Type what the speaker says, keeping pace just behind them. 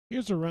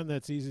Here's a run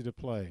that's easy to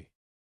play.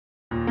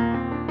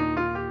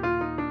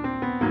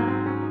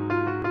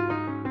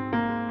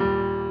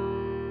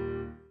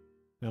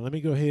 Now let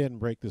me go ahead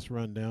and break this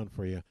run down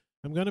for you.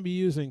 I'm going to be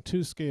using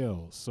two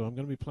scales. So I'm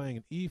going to be playing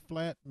an E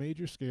flat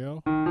major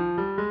scale, and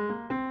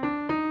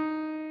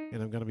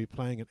I'm going to be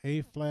playing an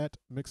A flat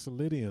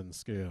Mixolydian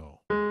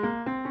scale.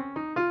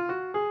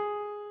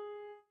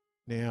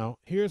 Now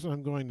here's what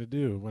I'm going to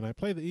do. When I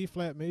play the E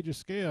flat major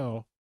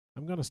scale,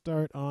 I'm going to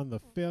start on the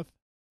fifth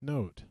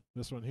note,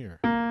 this one here.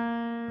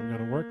 I'm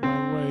going to work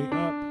my way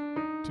up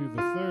to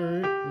the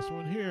third, this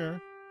one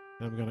here,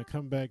 and I'm going to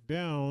come back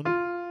down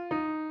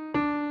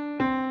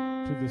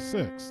to the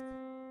sixth.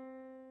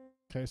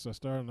 Okay, so I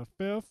start on the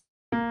fifth,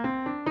 and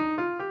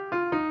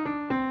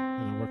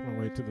I work my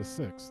way to the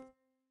sixth.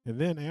 And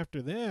then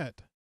after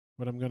that,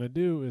 what I'm going to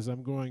do is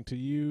I'm going to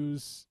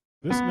use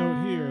this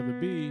note here, the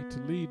B, to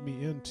lead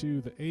me into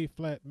the A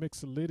flat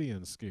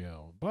Mixolydian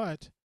scale.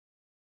 But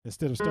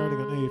instead of starting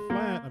on A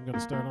flat, I'm going to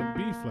start on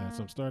B flat.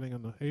 So I'm starting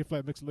on the A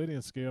flat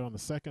Mixolydian scale on the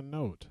second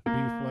note, B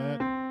flat,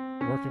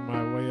 working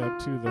my way up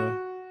to the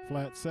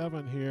flat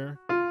 7 here,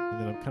 and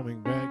then I'm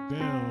coming back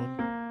down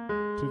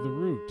to the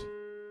root.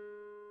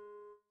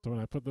 So when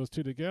I put those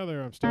two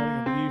together, I'm starting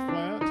on the E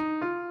flat,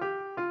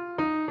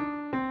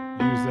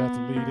 use that to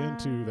lead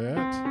into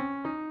that,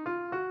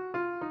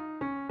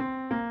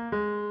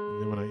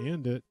 and then when I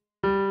end it,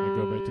 I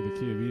go back to the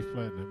key of E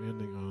flat and I'm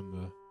ending on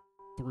the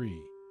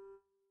 3.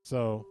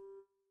 So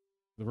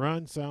the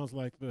run sounds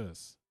like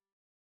this.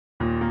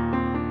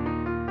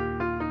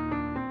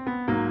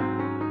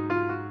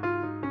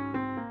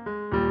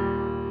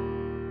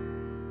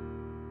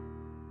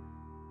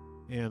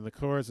 And the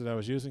chords that I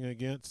was using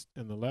against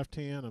in the left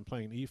hand, I'm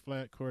playing an E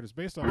flat chord. It's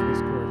based off of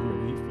this chord here,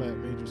 the E flat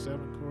major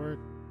 7 chord.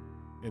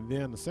 And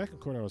then the second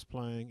chord I was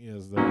playing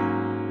is the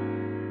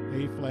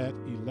A flat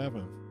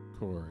 11th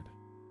chord.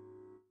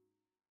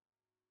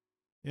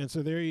 And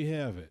so there you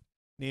have it.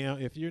 Now,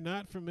 if you're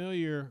not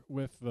familiar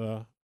with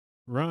the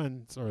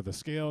runs or the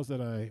scales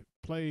that I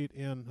played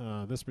in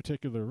this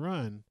particular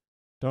run,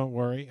 don't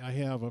worry. I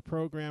have a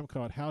program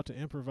called How to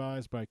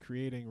Improvise by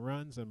Creating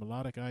Runs and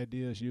Melodic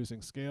Ideas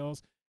Using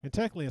Scales. And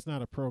technically, it's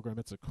not a program,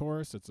 it's a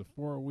course. It's a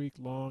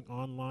 4-week-long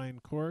online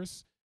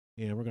course.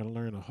 And we're going to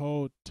learn a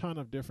whole ton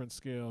of different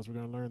scales. We're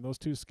going to learn those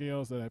two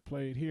scales that I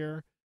played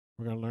here.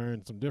 We're going to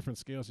learn some different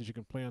scales that you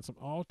can play on some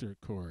altered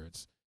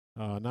chords.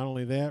 Not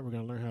only that, we're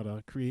going to learn how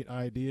to create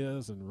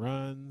ideas and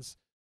runs.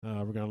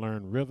 We're going to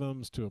learn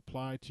rhythms to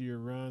apply to your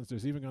runs.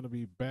 There's even going to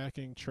be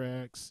backing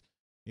tracks,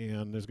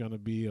 and there's going to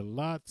be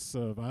lots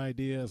of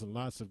ideas and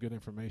lots of good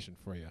information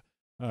for you.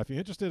 If you're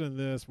interested in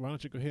this, why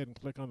don't you go ahead and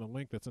click on the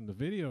link that's in the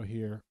video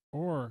here,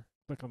 or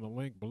click on the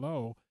link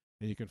below,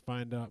 and you can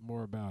find out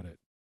more about it.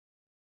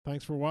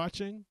 Thanks for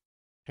watching.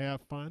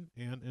 Have fun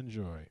and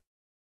enjoy.